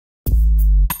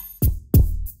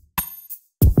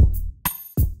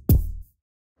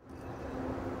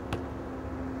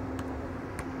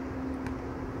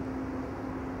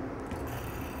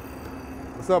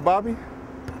What's up, Bobby?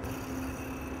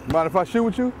 Mind if I shoot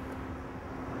with you?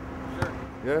 Sure.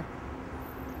 Yeah?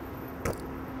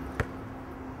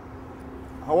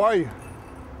 How are you? Fine,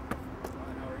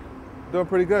 how are you? Doing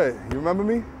pretty good. You remember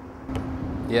me?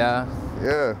 Yeah.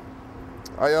 Yeah.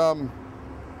 I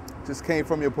just came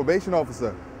from your probation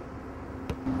officer.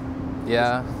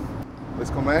 Yeah.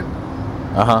 Miss Command.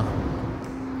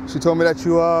 Uh-huh. She told me that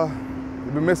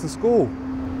you've been missing school.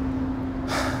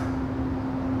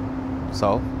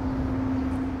 So?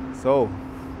 So,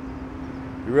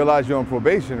 you realize you're on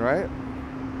probation, right?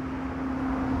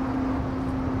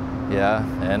 Yeah,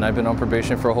 and I've been on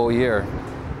probation for a whole year.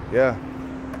 Yeah.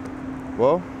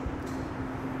 Well,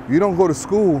 you don't go to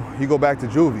school, you go back to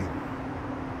juvie.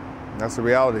 That's the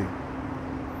reality.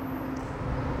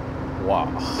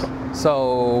 Wow.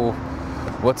 So,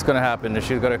 what's gonna happen? Is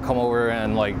she gonna come over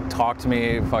and like talk to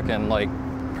me, fucking like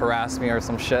harass me or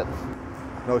some shit?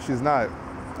 No, she's not.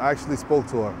 I actually spoke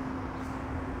to her.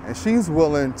 And she's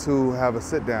willing to have a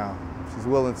sit down. She's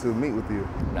willing to meet with you.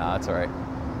 Nah, it's all right.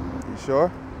 You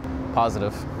sure?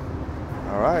 Positive.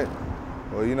 All right.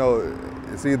 Well, you know,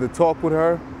 it's either talk with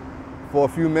her for a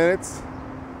few minutes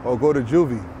or go to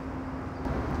juvie.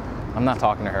 I'm not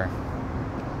talking to her.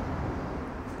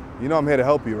 You know I'm here to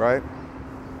help you, right?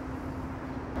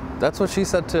 That's what she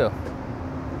said too.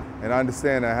 And I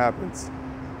understand that happens.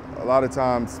 A lot of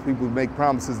times people make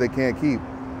promises they can't keep.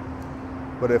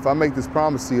 But if I make this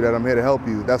promise to you that I'm here to help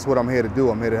you, that's what I'm here to do.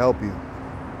 I'm here to help you.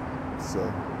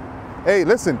 So, hey,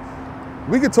 listen,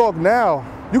 we could talk now.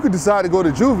 You could decide to go to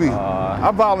juvie.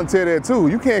 I volunteer there too.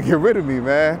 You can't get rid of me,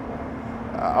 man.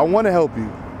 I want to help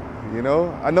you, you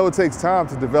know? I know it takes time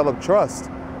to develop trust,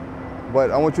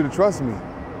 but I want you to trust me.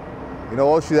 You know,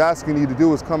 all she's asking you to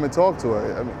do is come and talk to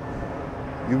her. I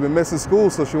mean, you've been missing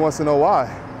school, so she wants to know why.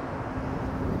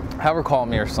 Have her call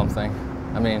me or something.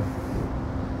 I mean,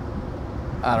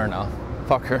 I don't know.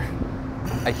 Fuck her.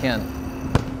 I can't.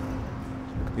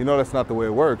 You know that's not the way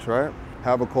it works, right?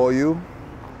 Have her call you.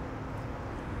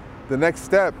 The next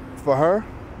step for her,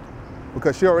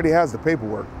 because she already has the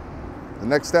paperwork, the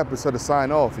next step is her to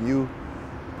sign off and you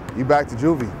back to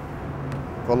juvie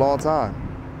for a long time.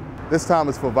 This time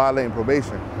it's for violating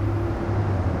probation.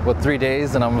 What, 3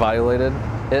 days and I'm violated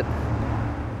it?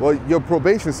 Well, your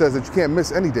probation says that you can't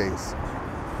miss any days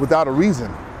without a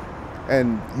reason.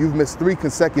 And you've missed 3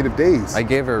 consecutive days. I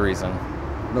gave her a reason.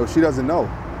 No, she doesn't know.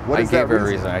 What is that I gave her reason?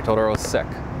 a reason. I told her I was sick.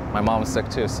 My mom was sick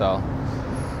too, so.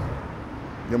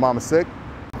 Your mom is sick?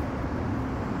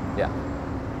 Yeah.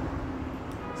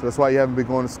 So that's why you haven't been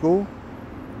going to school?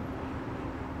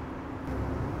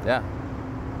 Yeah.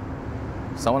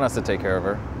 Someone has to take care of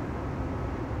her.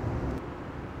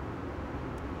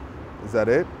 Is that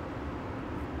it?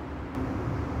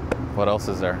 What else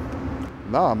is there?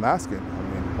 No, I'm asking. I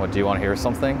mean, What, do you want to hear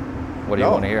something? What do you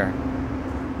No. want to hear?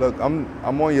 look,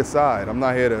 I'm on your side. I'm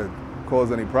not here to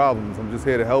cause any problems. I'm just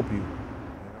here to help you.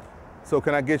 So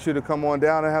can I get you to come on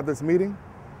down and have this meeting?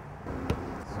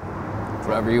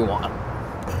 Whatever you want.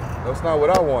 That's not what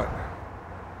I want.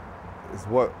 It's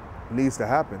what needs to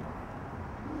happen.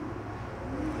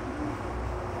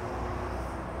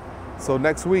 So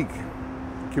next week,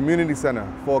 community center,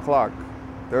 4 o'clock,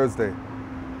 Thursday.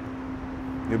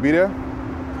 You'll be there?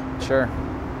 Sure.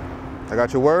 I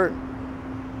got your word?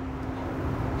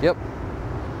 Yep.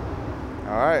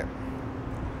 All right.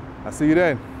 I'll see you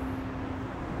then.